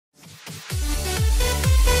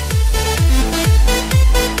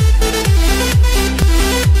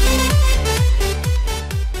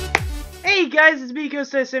guys, it's me,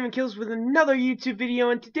 Ghost7Kills with another YouTube video,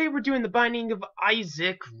 and today we're doing the Binding of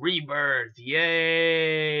Isaac Rebirth.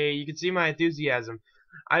 Yay! You can see my enthusiasm.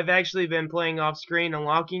 I've actually been playing off screen,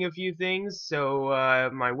 unlocking a few things, so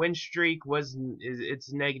my win streak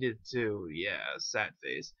it's -2. Yeah, sad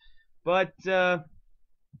face. But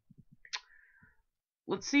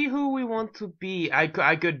let's see who we want to be. I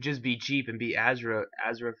could just be cheap and be Azrael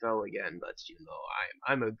again, but you know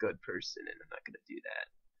I'm a good person and I'm not gonna do that.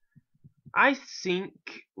 I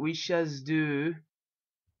think we shall do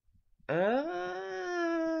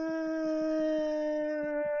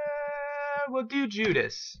we'll do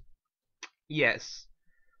Judas. Yes.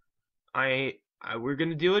 We're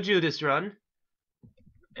gonna do a Judas run.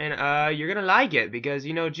 And you're gonna like it because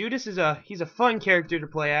you know Judas is he's a fun character to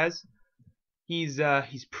play as. He's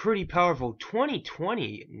pretty powerful.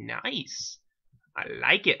 2020, nice. I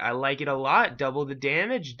like it. I like it a lot. Double the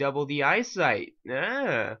damage, double the eyesight.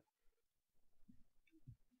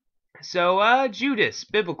 So, Judas,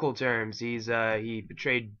 biblical terms. He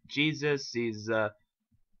betrayed Jesus.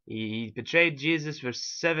 He betrayed Jesus for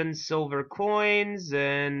 7 silver coins,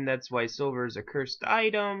 and that's why silver is a cursed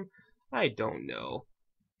item. I don't know.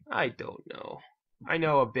 I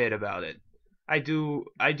know a bit about it. I do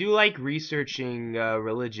like researching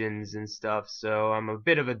religions and stuff, so I'm a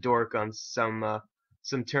bit of a dork on some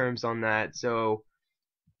terms on that. So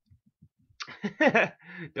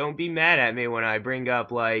don't be mad at me when I bring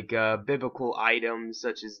up like biblical items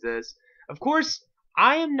such as this. Of course,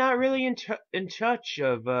 I am not really in touch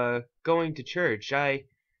of going to church. I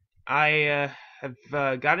have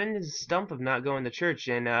gotten into the stump of not going to church,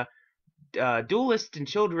 and Duelist and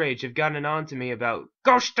Child Rage have gotten on to me about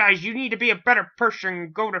Ghost Eyes, you need to be a better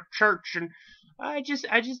person, go to church, and I just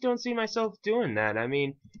don't see myself doing that. I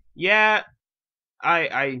mean, yeah,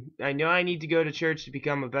 I know I need to go to church to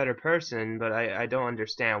become a better person, but I don't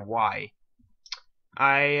understand why.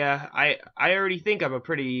 I already think I'm a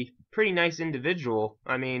pretty nice individual.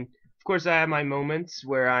 I mean, of course I have my moments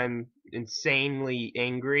where I'm insanely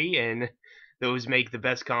angry and those make the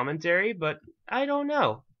best commentary, but I don't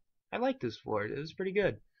know. I like this floor. It was pretty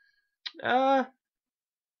good. But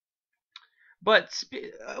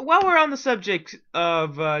while we're on the subject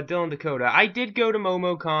of Dylan Dakota, I did go to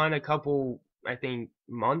MomoCon a couple, I think,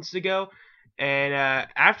 months ago, and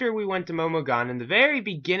after we went to MomoCon, in the very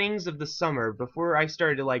beginnings of the summer, before I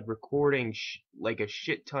started like recording like a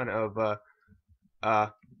shit ton of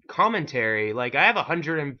commentary, like I have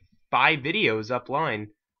 105 videos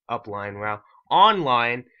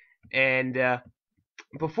online, and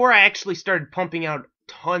before I actually started pumping out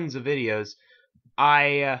tons of videos,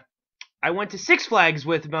 I went to Six Flags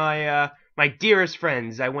with my my dearest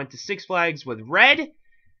friends. I went to Six Flags with Red,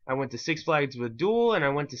 I went to Six Flags with Duel, and I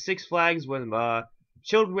went to Six Flags with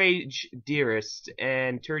Child Rage Dearest.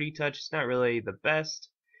 And Turdy Touch is not really the best,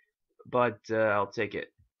 but I'll take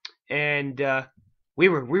it. And we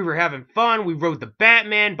were having fun. We rode the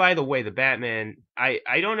Batman. By the way, the Batman.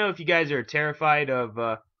 I don't know if you guys are terrified of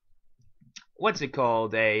what's it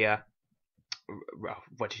called?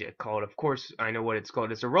 What's it called? Of course, I know what it's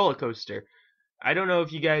called. It's a roller coaster. I don't know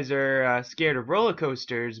if you guys are scared of roller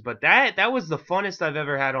coasters, but that was the funnest I've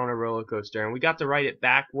ever had on a roller coaster, and we got to ride it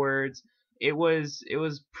backwards. It was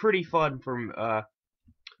pretty fun for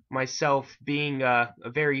myself being a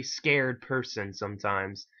very scared person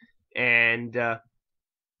sometimes, and I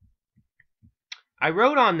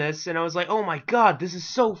rode on this, and I was like, oh my god, this is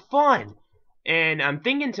so fun. And I'm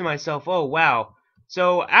thinking to myself, oh wow.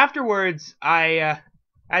 So afterwards, I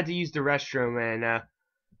had to use the restroom, and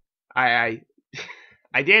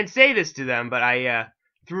I didn't say this to them, but I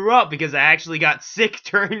threw up because I actually got sick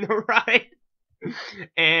during the ride,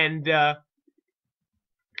 and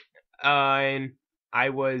I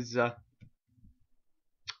was I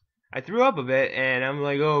threw up a bit, and I'm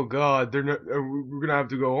like, oh god, we're gonna have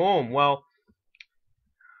to go home. Well,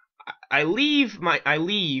 I leave,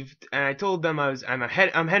 and I told them I'm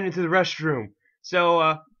heading to the restroom.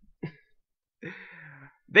 So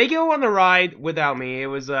they go on the ride without me. It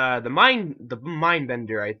was the mind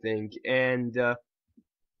bender, I think, and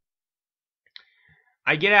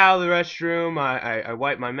I get out of the restroom. I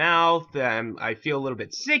wipe my mouth. I feel a little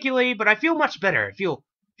bit sickly, but I feel much better. I feel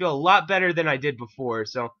a lot better than I did before.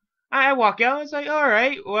 So I walk out. I was like, all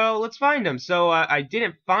right, well, let's find them. So I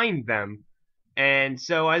didn't find them. And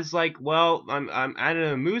so I was like, well, I'm at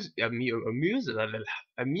an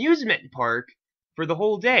amusement park for the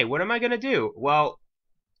whole day. What am I gonna do? Well,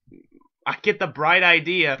 I get the bright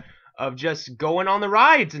idea of just going on the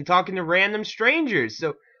rides and talking to random strangers.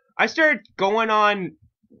 So I started going on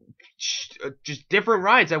just different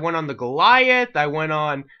rides. I went on the Goliath. I went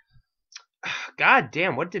on, god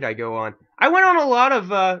damn, what did I go on? I went on a lot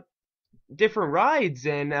of different rides,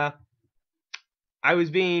 and I was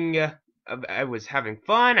being I was having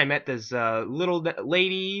fun. I met this little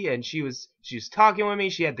lady, and she was talking with me.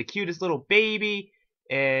 She had the cutest little baby,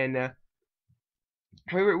 and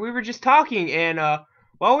we were just talking. And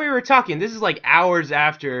while we were talking, this is like hours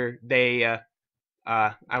after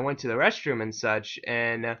I went to the restroom and such,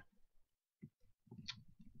 and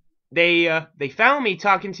they found me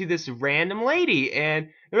talking to this random lady, and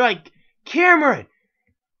they're like, Cameron,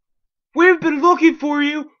 we've been looking for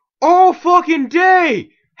you all fucking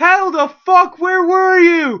day. How the fuck, where were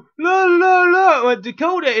you? La la la.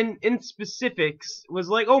 Dakota in specifics was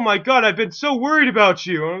like, oh my god, I've been so worried about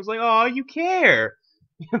you. And I was like, oh, you care.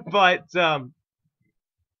 But they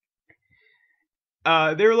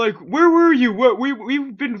were like, where were you? What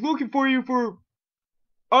we've been looking for you for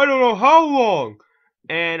I don't know how long.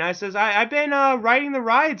 And I says, I've been riding the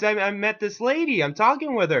rides. I met this lady. I'm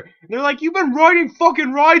talking with her. And they're like, you've been riding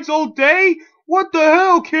fucking rides all day? What the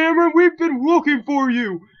hell, Cameron? We've been looking for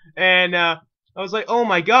you. And I was like, oh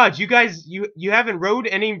my god, you guys, you haven't rode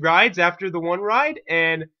any rides after the one ride?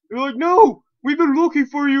 And they're like, no, we've been looking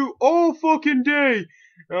for you all fucking day.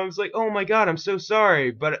 And I was like, oh my god, I'm so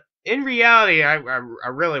sorry. But in reality, I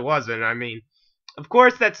really wasn't. I mean, of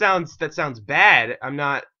course that sounds bad. I'm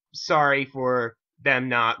not sorry for them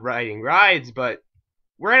not riding rides, but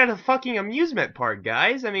we're at a fucking amusement park,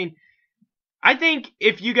 guys. I mean, I think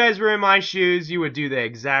if you guys were in my shoes, you would do the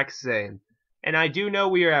exact same. And I do know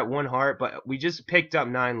we are at 1 heart, but we just picked up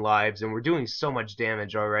 9 lives, and we're doing so much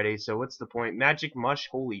damage already, so what's the point? Magic mush,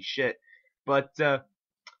 holy shit. But I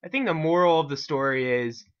think the moral of the story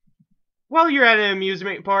is, while you're at an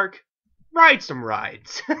amusement park, ride some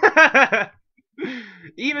rides.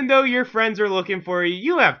 Even though your friends are looking for you,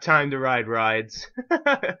 you have time to ride rides.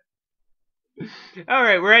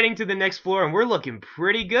 Alright, we're heading to the next floor, and we're looking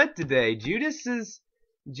pretty good today. Judas is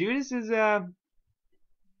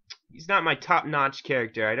he's not my top-notch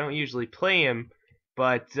character. I don't usually play him,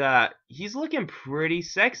 but he's looking pretty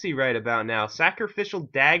sexy right about now. Sacrificial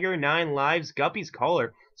dagger, 9 lives, Guppy's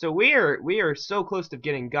collar. So we are so close to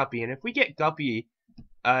getting Guppy, and if we get Guppy,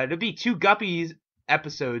 it'll be 2 Guppies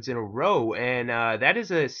episodes in a row, and that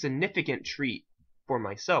is a significant treat for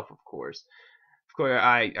myself, of course. Of course,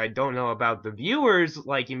 I don't know about the viewers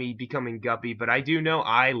liking me becoming Guppy, but I do know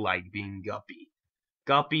I like being Guppy.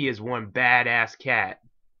 Guppy is one badass cat.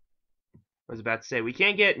 I was about to say, we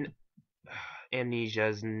can't get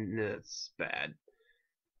amnesia, that's bad.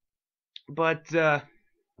 But I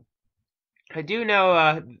do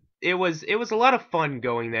know it was a lot of fun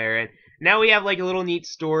going there, and now we have like a little neat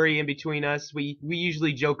story in between us. We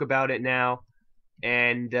usually joke about it now,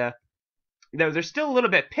 and they're still a little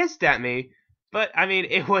bit pissed at me, but I mean,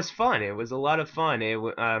 it was fun. It was a lot of fun.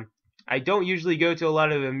 I don't usually go to a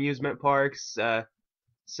lot of amusement parks,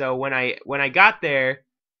 so when I got there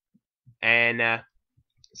and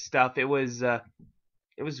stuff, it was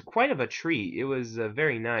quite of a treat. It was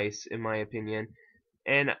very nice, in my opinion,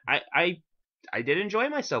 and I did enjoy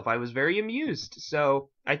myself. I was very amused. So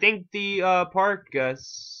I think the park.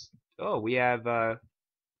 Oh, we have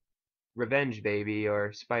revenge baby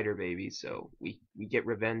or spider baby. So we get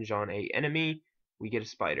revenge on a enemy. We get a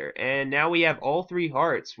spider, and now we have all 3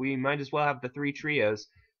 hearts. We might as well have the 3 trios.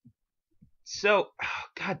 So, oh,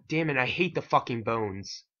 god damn it! I hate the fucking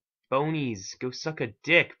bones. Bonies, go suck a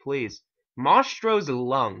dick, please. Mostro's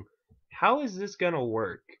lung. How is this gonna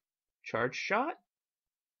work? Charge shot?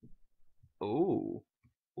 Ooh.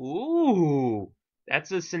 Ooh.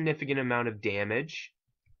 That's a significant amount of damage.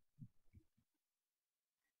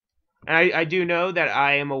 I do know that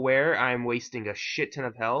I am aware I'm wasting a shit ton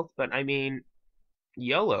of health, but I mean,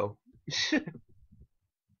 YOLO.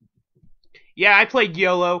 Yeah, I played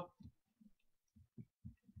YOLO.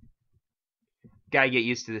 Gotta get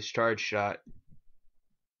used to this charge shot.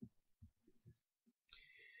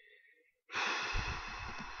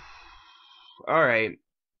 Alright.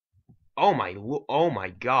 Oh my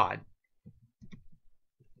god.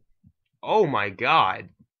 Oh my god.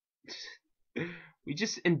 We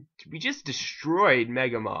just destroyed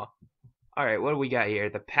Megamaw. Alright, what do we got here?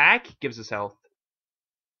 The pack gives us health.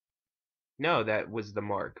 No, that was the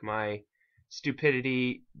mark. My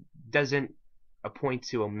stupidity doesn't appoint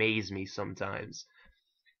to amaze me sometimes.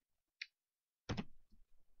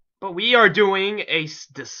 But we are doing a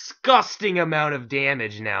disgusting amount of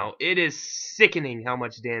damage now. It is sickening how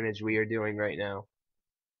much damage we are doing right now.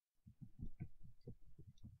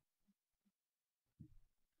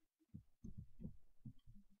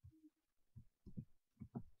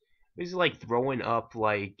 He's like throwing up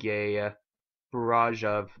like a barrage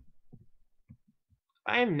of...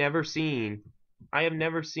 I have never seen I have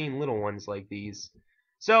never seen little ones like these.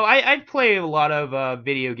 So I play a lot of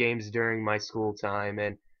video games during my school time,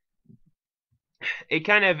 and it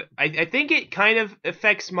kind of I think it kind of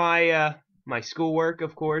affects my schoolwork.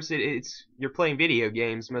 Of course, it's you're playing video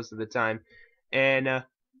games most of the time, and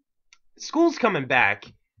school's coming back,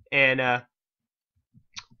 and I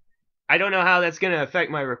don't know how that's gonna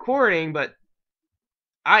affect my recording, but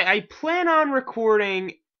I plan on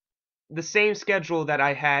recording the same schedule that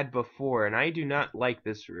I had before, and I do not like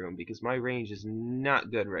this room because my range is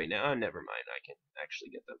not good right now. Oh, never mind, I can actually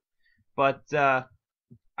get them. But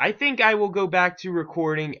I think I will go back to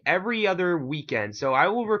recording every other weekend. So I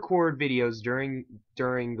will record videos during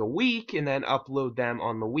the week and then upload them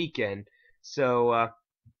on the weekend. So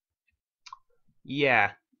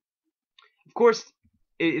yeah, of course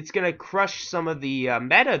it's gonna crush some of the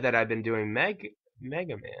meta that I've been doing. Mega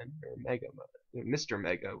Man or Mr.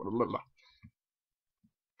 Mega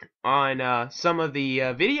on some of the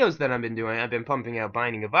videos that I've been doing. I've been pumping out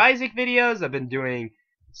Binding of Isaac videos. I've been doing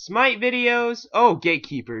Smite videos. Oh,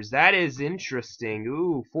 gatekeepers. That is interesting.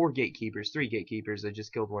 Ooh, 4 gatekeepers, 3 gatekeepers. I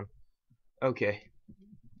just killed one. Okay.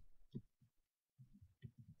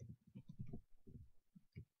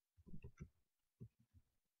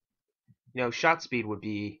 You know, shot speed would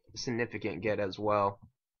be a significant get as well.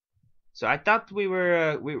 So I thought we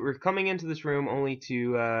were coming into this room only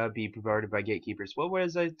to be bombarded by gatekeepers. What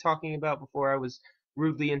was I talking about before I was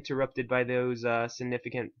rudely interrupted by those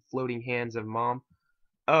significant floating hands of Mom?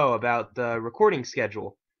 Oh, about the recording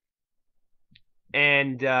schedule.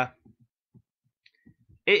 And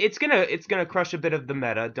it's gonna crush a bit of the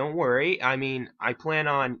meta. Don't worry. I mean, I plan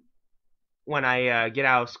on when I get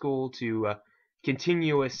out of school to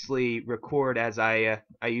continuously record as I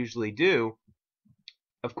usually do.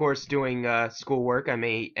 Of course, doing schoolwork, I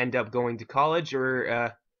may end up going to college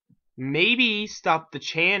or maybe stop the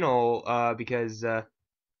channel because,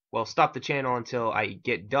 well, stop the channel until I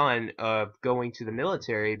get done going to the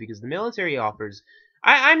military because the military offers.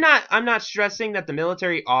 I'm not stressing that the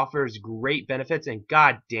military offers great benefits, and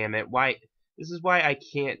god damn it, why this is why I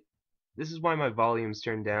can't. This is why my volume's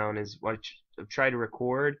turned down. Is what I've tried to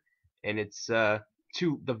record, and it's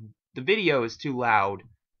too the video is too loud.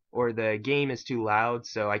 Or the game is too loud,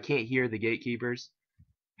 so I can't hear the gatekeepers.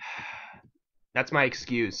 That's my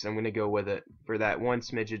excuse. I'm gonna go with it for that one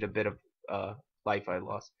smidget a bit of life I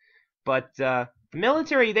lost. But the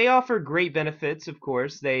military, they offer great benefits. Of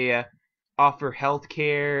course, they offer health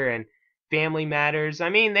care and family matters. I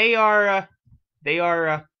mean, they are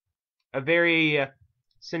a very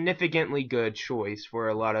significantly good choice for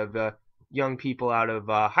a lot of young people out of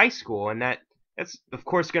high school, and that's of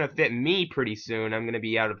course going to fit me pretty soon. I'm going to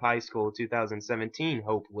be out of high school 2017,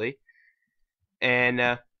 hopefully. And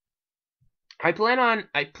I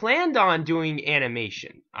planned on doing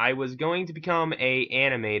animation. I was going to become a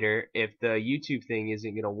animator if the YouTube thing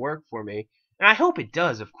isn't going to work for me. And I hope it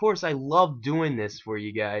does. Of course, I love doing this for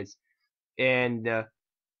you guys. And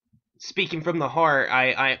speaking from the heart,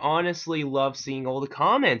 I honestly love seeing all the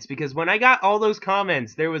comments because when I got all those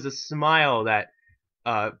comments, there was a smile that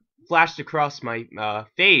flashed across my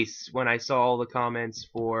face when I saw all the comments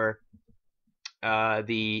for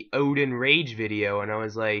the Odin Rage video, and I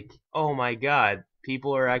was like, "Oh my god,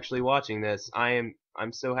 people are actually watching this! I'm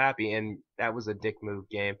so happy." And that was a dick move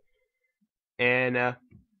game. And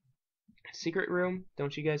secret room,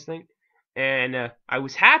 don't you guys think? And I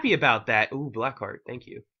was happy about that. Ooh, Blackheart, thank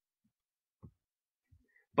you.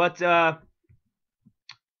 But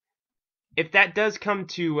if that does come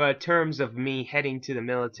to terms of me heading to the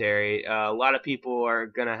military, a lot of people are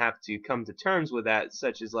gonna have to come to terms with that,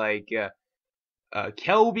 such as like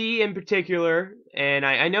Kelby in particular, and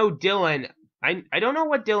I know Dylan. I don't know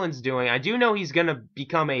what Dylan's doing. I do know he's gonna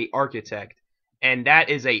become a architect, and that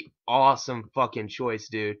is a awesome fucking choice,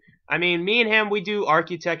 dude. I mean, me and him, we do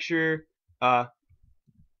architecture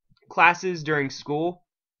classes during school,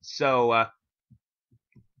 so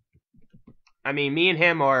I mean, me and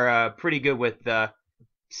him are pretty good with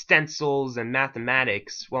stencils and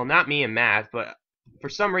mathematics. Well, not me in math, but for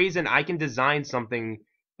some reason I can design something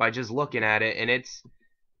by just looking at it, and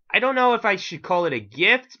I don't know if I should call it a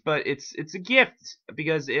gift, but it's a gift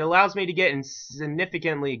because it allows me to get in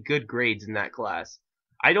significantly good grades in that class.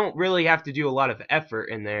 I don't really have to do a lot of effort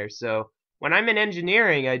in there, so when I'm in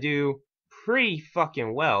engineering, I do pretty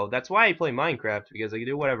fucking well. That's why I play Minecraft, because I can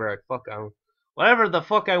do whatever the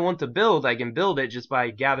fuck I want to build, I can build it just by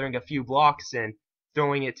gathering a few blocks and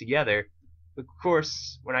throwing it together. Of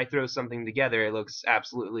course, when I throw something together, it looks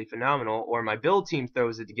absolutely phenomenal, or my build team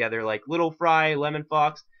throws it together like Little Fry, Lemon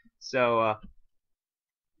Fox. So,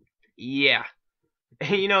 yeah.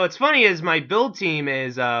 You know, what's funny is my build team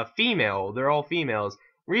is female. They're all females.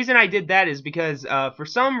 Reason I did that is because for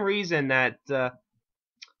some reason that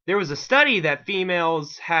there was a study that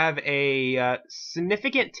females have a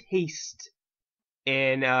significant taste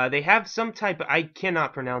in they have some type of, I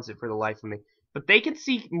cannot pronounce it for the life of me, but they can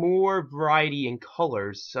see more variety in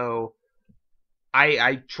colors. So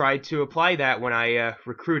I tried to apply that when I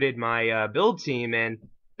recruited my build team, and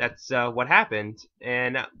that's what happened.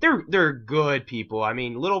 And they're good people. I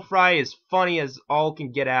mean, Little Fry is funny as all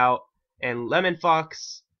can get out, and Lemon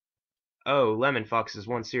Fox. Oh, Lemon Fox is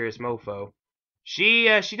one serious mofo. She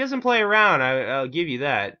doesn't play around. I'll give you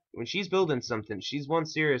that. When she's building something, she's one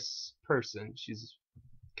serious person. She's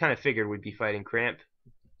kind of figured we'd be fighting Cramp,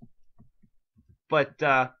 but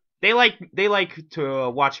they like to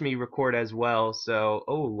watch me record as well. So,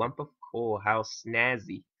 oh, lump of coal, how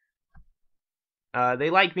snazzy. They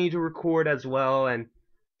like me to record as well, and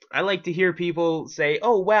I like to hear people say,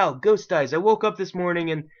 "Oh wow, Ghost Eyes! I woke up this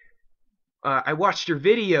morning and I watched your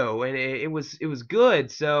video, and it was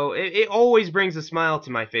good." So it always brings a smile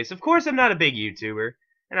to my face. Of course, I'm not a big YouTuber,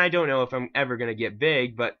 and I don't know if I'm ever gonna get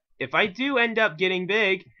big, but if I do end up getting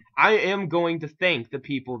big, I am going to thank the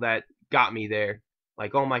people that got me there,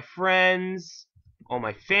 like all my friends, all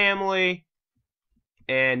my family,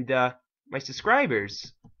 and my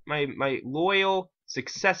subscribers, my loyal,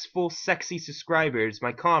 successful, sexy subscribers,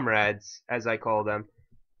 my comrades, as I call them.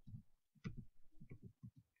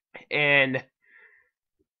 And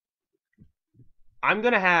I'm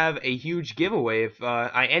gonna have a huge giveaway if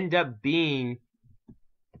I end up being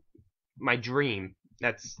my dream.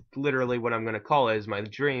 That's literally what I'm gonna call it, is my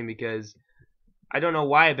dream, because I don't know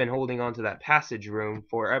why I've been holding on to that passage room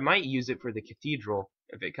for. I might use it for the cathedral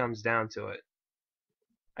if it comes down to it.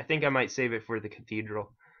 I think I might save it for the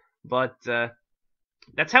cathedral, but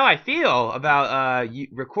that's how I feel about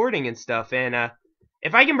recording and stuff. And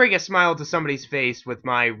if I can bring a smile to somebody's face with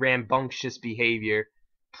my rambunctious behavior,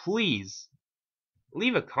 please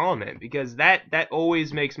leave a comment, because that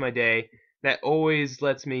always makes my day. That always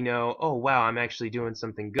lets me know, oh wow, I'm actually doing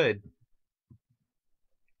something good.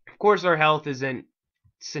 Of course, our health isn't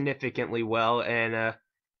significantly well, and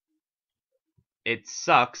it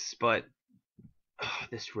sucks, but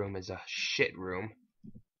this room is a shit room.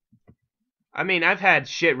 I mean, I've had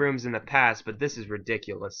shit rooms in the past, but this is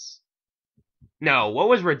ridiculous. No, what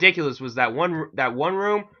was ridiculous was that one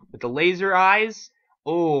room with the laser eyes.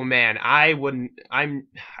 Oh man, I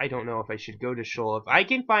don't know if I should go to Shoal. If I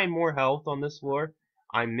can find more health on this floor,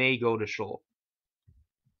 I may go to Shoal.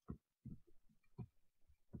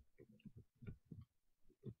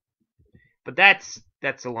 But that's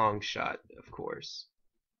a long shot, of course.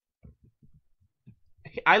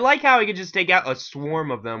 I like how I could just take out a swarm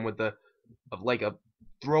of them with like a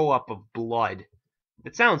throw up of blood.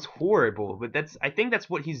 That sounds horrible, but I think that's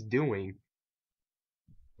what he's doing.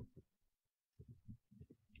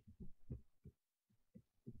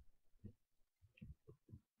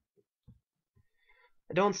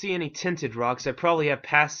 I don't see any tinted rocks. I probably have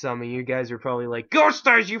passed some, and you guys are probably like, "Ghost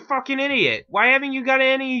Stars, you fucking idiot! Why haven't you got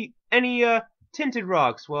any tinted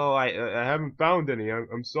rocks?" Well, I haven't found any.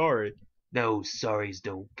 I'm sorry. No, sorries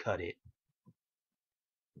don't cut it.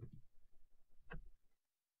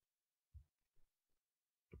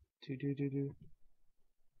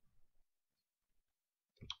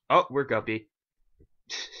 Oh, we're guppy.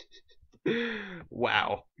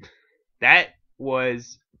 Wow, that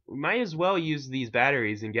was. We might as well use these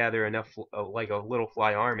batteries and gather enough, like a little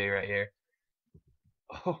fly army right here.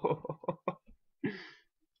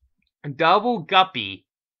 Double guppy.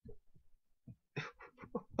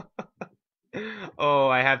 Oh,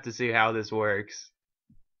 I have to see how this works.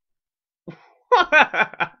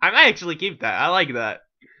 I might actually keep that. I like that.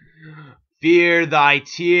 Fear thy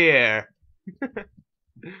tear.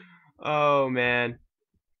 Oh man,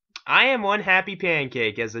 I am one happy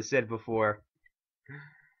pancake, as I said before.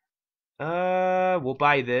 We'll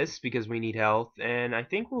buy this because we need health, and I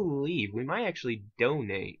think we'll leave. We might actually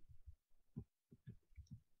donate.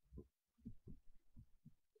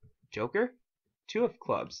 Joker? 2 of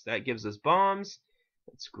clubs. That gives us bombs.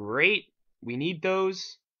 That's great. We need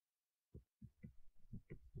those.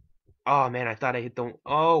 Oh man, I thought I hit the...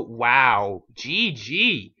 Oh, wow.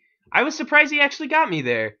 GG. I was surprised he actually got me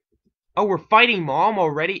there. Oh, we're fighting Mom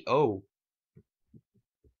already? Oh.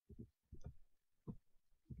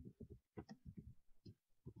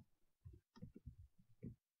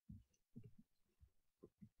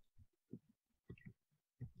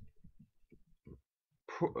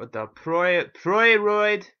 The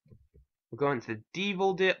Proiroid. We're going to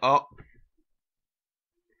Devil Dip. Oh.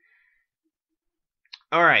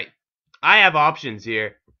 Alright. I have options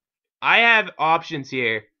here. I have options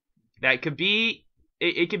here that could be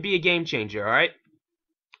it could be a game changer. All right.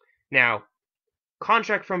 Now,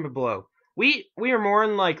 contract from below. We are more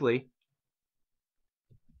than likely.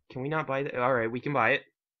 Can we not buy that? All right, we can buy it.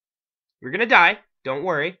 We're gonna die. Don't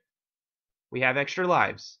worry. We have extra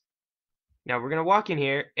lives. Now we're gonna walk in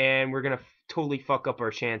here and we're gonna totally fuck up our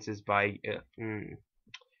chances by.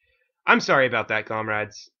 I'm sorry about that,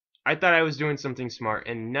 comrades. I thought I was doing something smart,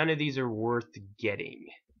 and none of these are worth getting.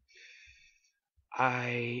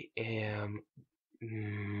 I am.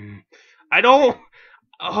 I don't.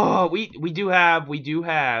 Oh, we do have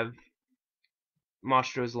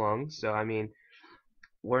Mastro's lungs, so I mean,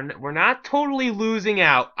 we're not totally losing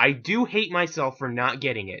out. I do hate myself for not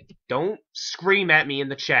getting it. Don't scream at me in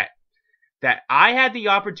the chat that I had the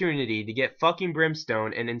opportunity to get fucking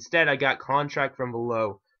Brimstone, and instead I got contract from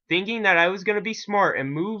below, thinking that I was gonna be smart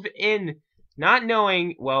and move in, not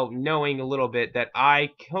knowing, well, knowing a little bit that I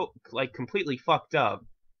like completely fucked up.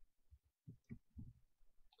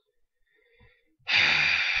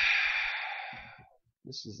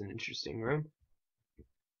 This is an interesting room.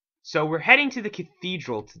 So we're heading to the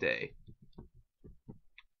cathedral today.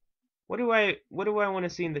 What do I want to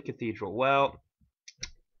see in the cathedral? Well,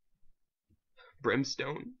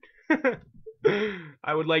 Brimstone.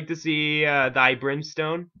 I would like to see thy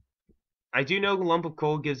Brimstone. I do know Lump of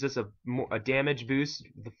Coal gives us a damage boost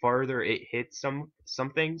the farther it hits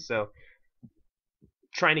something, so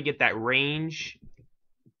trying to get that range.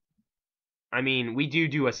 I mean, we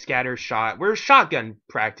do a scatter shot. We're a shotgun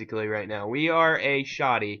practically right now. We are a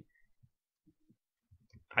shotty.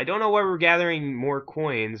 I don't know why we're gathering more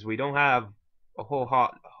coins. We don't have a whole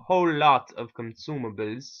lot of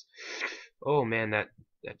consumables. Oh man, that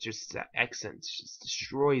accent just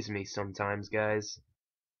destroys me sometimes, guys.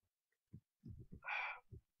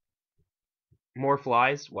 More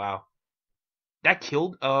flies? Wow. That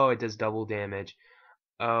killed? Oh, it does double damage.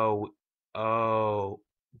 Oh.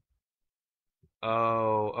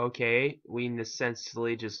 Okay. We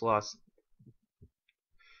essentially just lost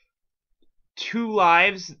 2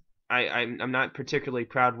 lives. I'm not particularly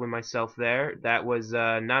proud with myself there. That was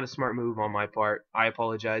not a smart move on my part. I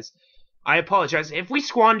apologize. If we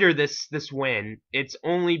squander this win, it's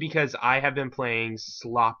only because I have been playing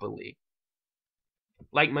sloppily.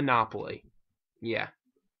 Like Monopoly. Yeah.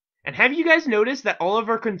 And have you guys noticed that all of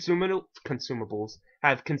our consumables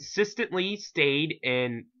have consistently stayed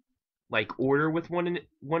in like order with one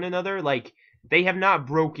another? Like they have not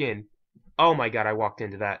broken. Oh my god, I walked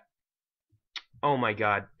into that. Oh my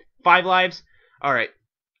god. 5 lives? Alright.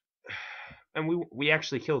 And we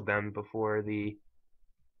actually killed them before the...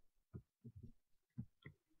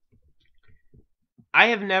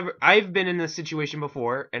 I've been in this situation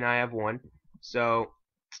before, and I have won. So,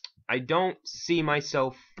 I don't see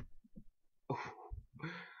myself...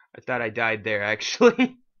 I thought I died there,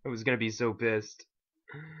 actually. I was gonna be so pissed.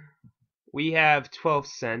 We have 12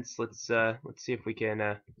 cents. Let's see if we can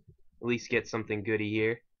at least get something goody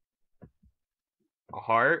here. A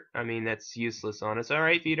heart? I mean, that's useless on us.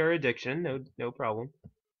 Alright, feed our addiction. No problem.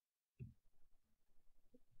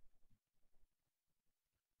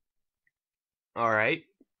 Alright.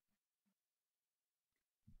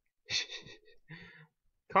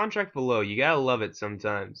 Contract below. You gotta love it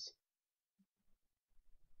sometimes.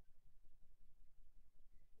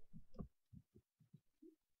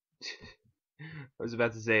 I was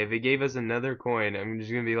about to say, if it gave us another coin, I'm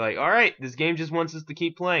just gonna be like, alright, this game just wants us to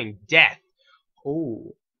keep playing. Death.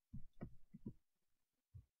 Oh.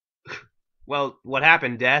 Well, what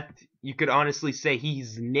happened, Death? You could honestly say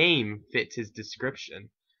his name fits his description.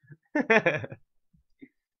 Oh, man.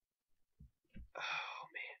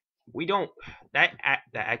 We don't... That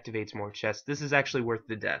activates more chests. This is actually worth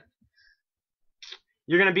the death.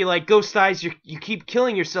 You're gonna be like, Ghost Eyes, you keep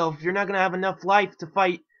killing yourself. You're not gonna have enough life to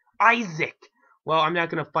fight Isaac. Well, I'm not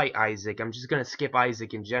gonna fight Isaac. I'm just gonna skip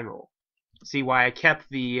Isaac in general. See why I kept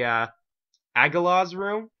the Agalah's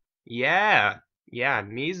room? Yeah,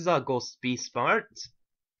 me's go be smart.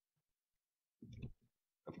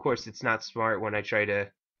 Of course, it's not smart when I try to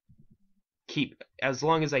keep, as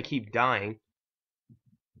long as I keep dying.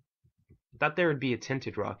 Thought there would be a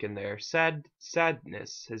tinted rock in there.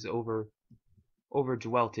 Sadness has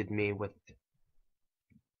overdwelted me with.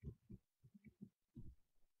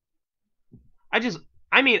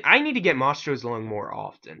 I mean, I need to get Mastro's Lung more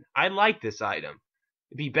often. I like this item.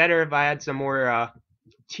 It'd be better if I had some more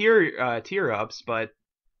tier ups, but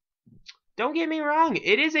don't get me wrong,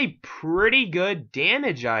 it is a pretty good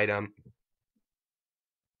damage item.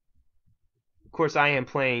 Of course, I am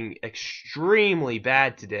playing extremely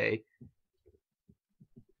bad today.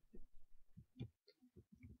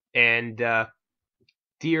 And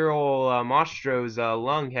dear old Mastro's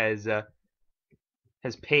lung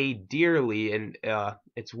has paid dearly, and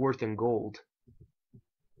it's worth in gold.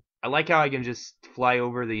 I like how I can just fly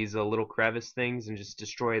over these little crevice things and just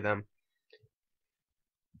destroy them.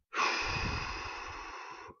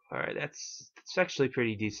 Alright, that's actually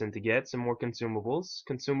pretty decent to get. Some more consumables.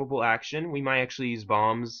 Consumable action. We might actually use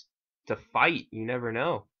bombs to fight. You never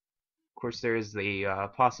know. Of course, there is the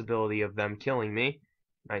possibility of them killing me.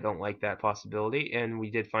 I don't like that possibility. And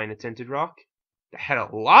we did find a tinted rock. That had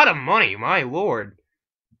a lot of money, my lord.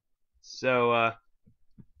 So,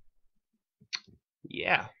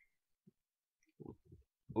 yeah.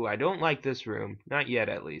 Ooh, I don't like this room. Not yet,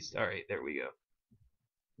 at least. Alright, there we go.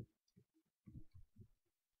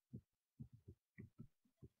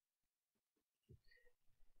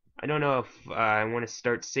 I don't know if I want to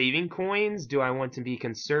start saving coins. Do I want to be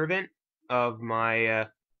conservant of my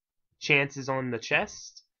chances on the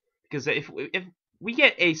chest? Because if we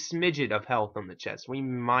get a smidget of health on the chest, we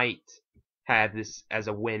might have this as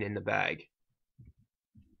a win in the bag.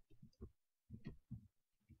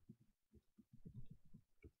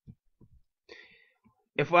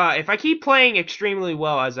 If I keep playing extremely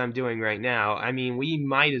well as I'm doing right now, I mean, we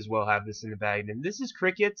might as well have this in the bag. And this is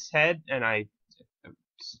Cricket's head, and I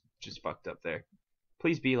just fucked up there.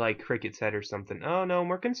 Please be like Cricket's head or something. Oh no,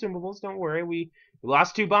 more consumables. Don't worry. We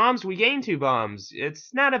lost 2 bombs. We gained 2 bombs.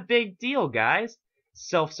 It's not a big deal, guys.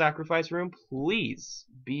 Self-sacrifice room. Please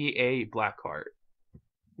be a black heart.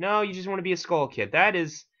 No, you just want to be a skull kid. That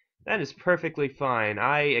is perfectly fine.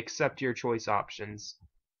 I accept your choice options.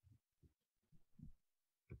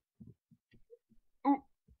 Ooh.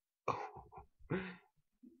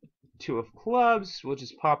 2 of clubs. We'll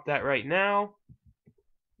just pop that right now.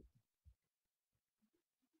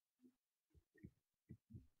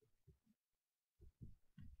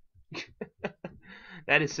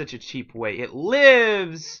 That is such a cheap way. It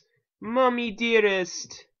lives! Mummy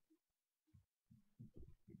dearest!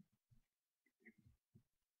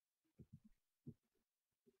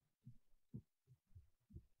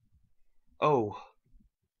 Oh.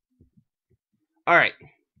 Alright.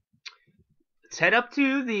 Let's head up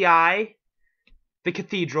to the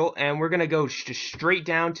cathedral, and we're gonna go just straight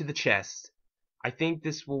down to the chest. I think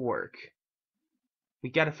this will work. We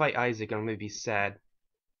gotta fight Isaac, I'm gonna be sad.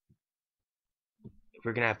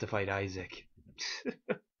 We're gonna have to fight Isaac.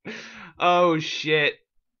 Oh shit.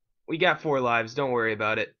 We got 4 lives, don't worry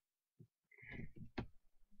about it.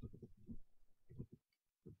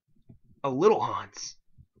 Oh, little Hans.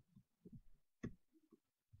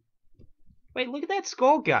 Wait, look at that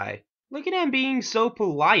skull guy. Look at him being so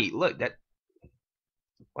polite. Look, that...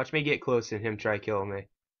 Watch me get close and him try killing me.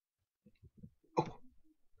 Oh.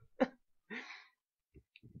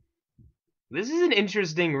 This is an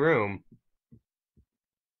interesting room.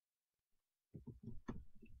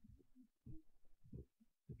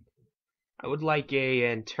 I would like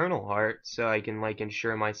a internal heart so I can like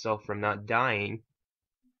ensure myself from not dying.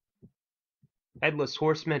 Headless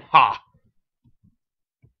horseman, ha!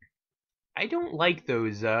 I don't like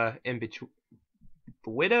those in between. The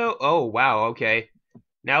widow, oh wow, okay.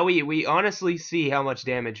 Now we honestly see how much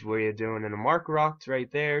damage we're doing, and a mark rocked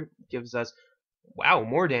right there gives us, wow,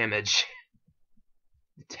 more damage.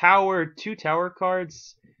 Tower, 2 tower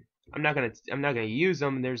cards. I'm not gonna use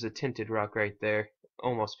them. There's a tinted rock right there.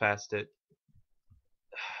 Almost past it.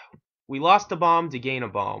 We lost a bomb to gain a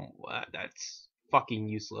bomb. That's fucking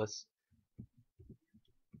useless.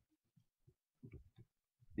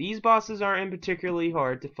 These bosses aren't particularly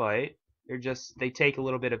hard to fight. They take a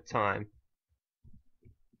little bit of time.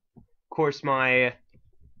 Of course, my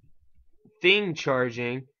thing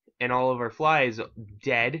charging and all of our fly is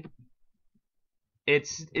dead.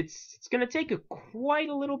 It's gonna take quite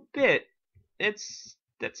a little bit. That's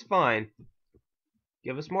fine.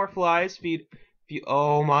 Give us more flies. Feed.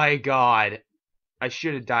 Oh my god. I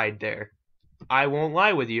should have died there. I won't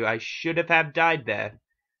lie with you. I should have died there.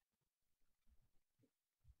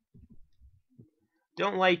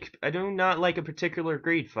 I do not like a particular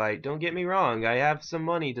greed fight. Don't get me wrong. I have some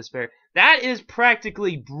money to spare. That is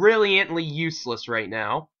practically brilliantly useless right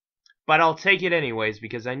now. But I'll take it anyways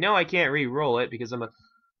because I know I can't re-roll it because I'm a...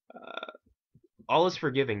 all is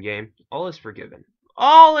forgiven, game. All is forgiven.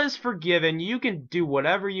 All is forgiven. You can do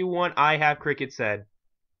whatever you want. I have Cricket's head.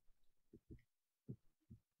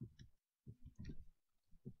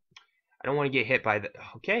 I don't want to get hit by the...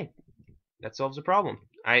 Okay. That solves the problem.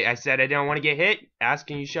 I said I don't want to get hit. Ask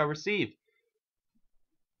and you shall receive.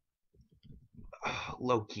 Oh,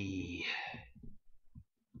 Loki.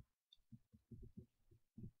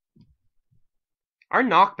 Our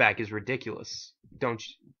knockback is ridiculous.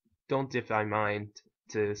 Don't defy mind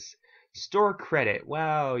to Store credit.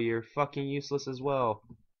 Wow, you're fucking useless as well.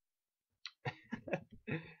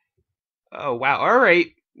 Oh wow. All right.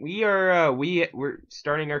 We're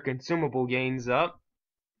starting our consumable gains up.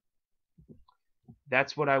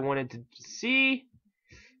 That's what I wanted to see.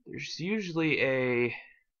 There's usually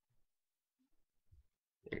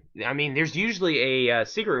there's usually a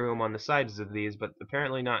secret room on the sides of these, but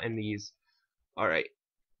apparently not in these. All right.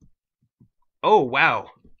 Oh wow.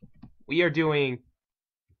 We are doing.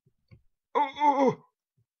 Oh, oh,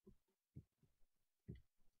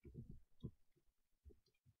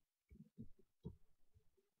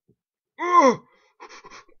 oh.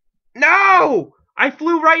 No! I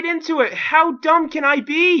flew right into it. How dumb can I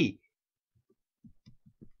be?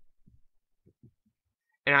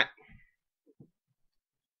 And I.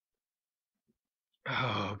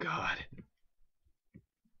 Oh god.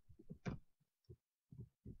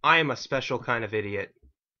 I am a special kind of idiot.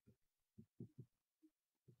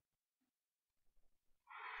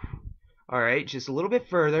 Alright, just a little bit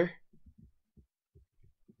further.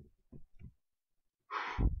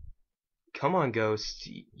 Come on, Ghost.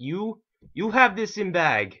 You have this in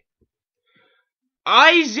bag.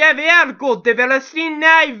 Ай, Javerko, de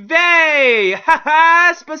Velocina Ve!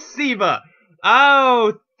 Haha, spasiba!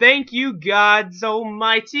 Oh, thank you, gods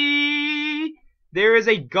almighty! There is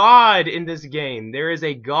a god in this game. There is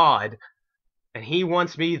a god. And he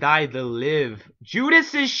wants me thy to live.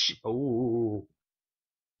 Judas is Ooh.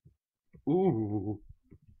 Ooh.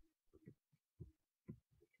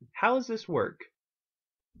 How does this work?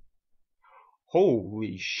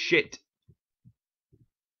 Holy shit.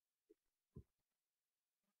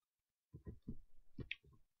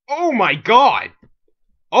 Oh my god!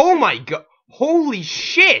 Oh my god! Holy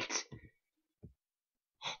shit!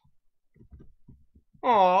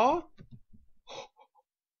 Aww.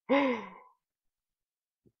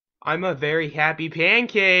 I'm a very happy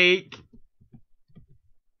pancake!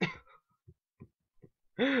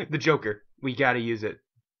 The Joker. We gotta use it.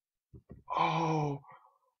 Oh.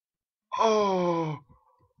 Oh.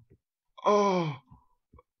 Oh.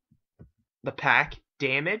 The pack.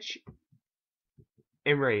 Damage.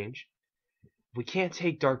 In range. We can't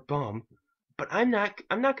take Dark Bomb. But I'm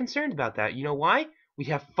not concerned about that. You know why? We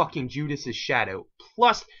have fucking Judas's Shadow.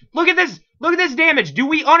 Plus, look at this! Look at this damage! Do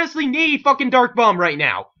we honestly need fucking Dark Bomb right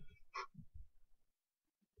now?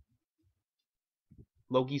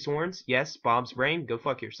 Loki's horns? Yes. Bob's brain? Go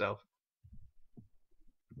fuck yourself.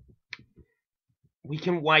 We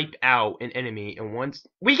can wipe out an enemy in one...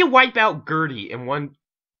 We can wipe out Gertie in one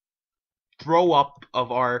throw up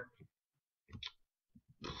of our...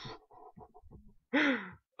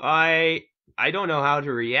 I don't know how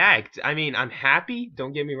to react. I mean, I'm happy.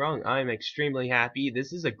 Don't get me wrong. I'm extremely happy.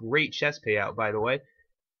 This is a great chest payout, by the way.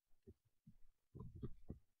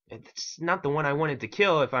 It's not the one I wanted to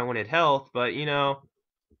kill if I wanted health, but, you know,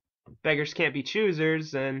 beggars can't be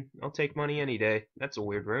choosers, and I'll take money any day. That's a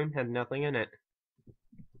weird room. Had nothing in it.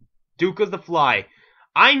 Duke of the Fly.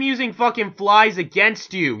 I'm using fucking flies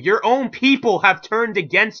against you. Your own people have turned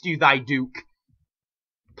against you, thy Duke.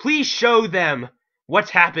 Please show them what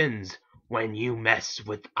happens when you mess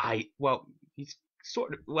with well, he's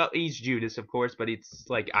sort of, well, he's Judas, of course, but it's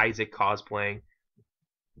like Isaac cosplaying.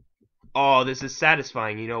 Oh, this is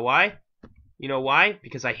satisfying. You know why? You know why?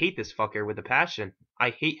 Because I hate this fucker with a passion. I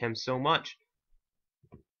hate him so much.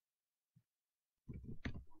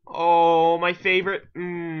 Oh, my favorite.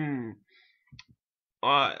 I'm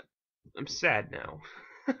sad now.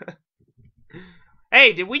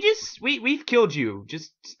 Hey, did we just we've killed you.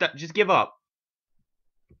 Just give up.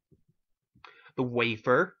 The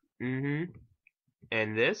wafer. And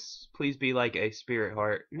this, please be like a spirit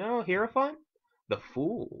heart. No, Hierophant? The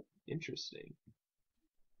Fool. Interesting.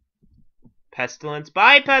 Pestilence.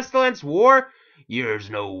 Bye, Pestilence. War. There's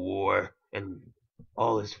no war, and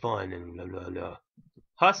all is fun, and la la la.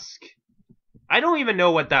 Husk. I don't even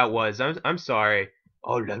know what that was. I'm sorry.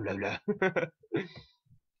 Oh la la la.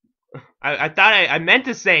 I thought I meant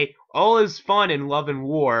to say all is fun in love and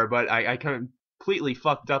war, but I completely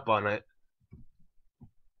fucked up on it.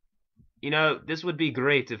 You know, this would be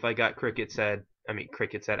great if I got Cricket's head. I mean,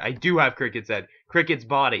 Cricket's head. I do have Cricket's head. Cricket's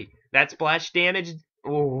body. That splash damage.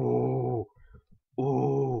 Ooh.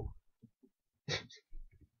 Ooh.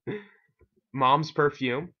 Mom's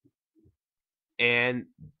perfume. And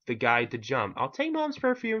the guide to jump. I'll take Mom's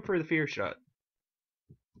perfume for the fear shot.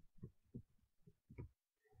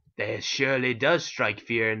 There surely does strike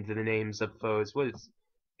fear into the names of foes. What is...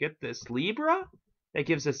 Get this. Libra? That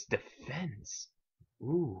gives us defense.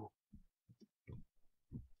 Ooh.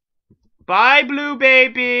 Bye, blue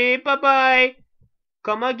baby. Bye-bye.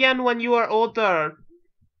 Come again when you are older.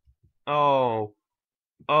 Oh.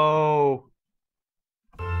 Oh.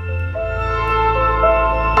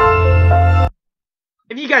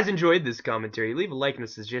 If you guys enjoyed this commentary, leave a like and a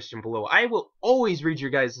suggestion below. I will always read your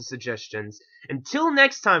guys' suggestions. Until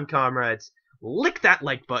next time, comrades, lick that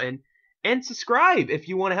like button and subscribe if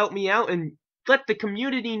you want to help me out and let the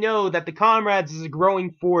community know that the comrades is a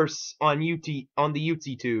growing force on the UT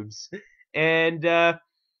tubes. And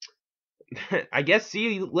I guess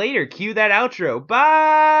see you later. Cue that outro.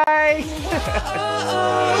 Bye.